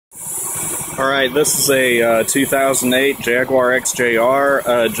Alright, this is a 2008 Jaguar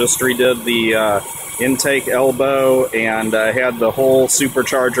XJR. Just redid the intake elbow and had the whole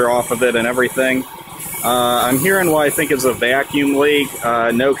supercharger off of it and everything. I'm hearing what I think is a vacuum leak.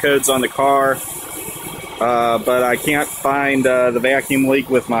 No codes on the car, but I can't find the vacuum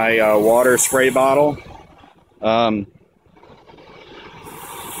leak with my water spray bottle. But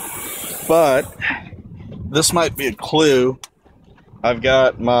this might be a clue. I've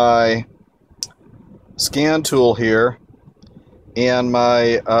got my scan tool here and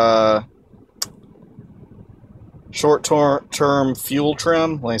my short-term fuel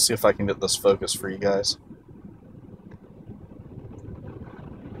trim. Let me see if I can get this focused for you guys.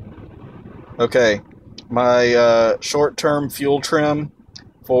 Okay, my short-term fuel trim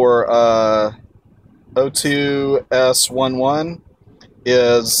for O2S11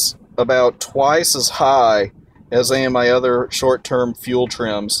 is about twice as high as any of my other short-term fuel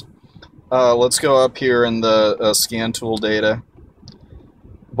trims. Let's go up here in the scan tool data.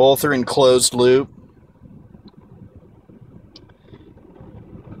 Both are in closed loop.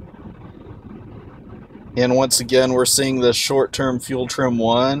 And once again, we're seeing the short-term fuel trim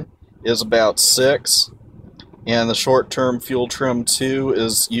 1 is about 6, and the short-term fuel trim 2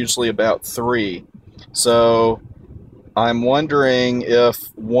 is usually about 3. So I'm wondering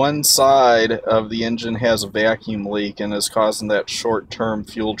if one side of the engine has a vacuum leak and is causing that short-term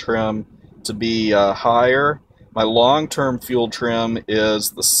fuel trim to be higher. My long-term fuel trim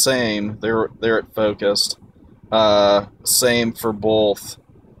is the same. There it focused. Same for both.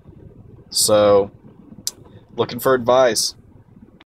 So, looking for advice.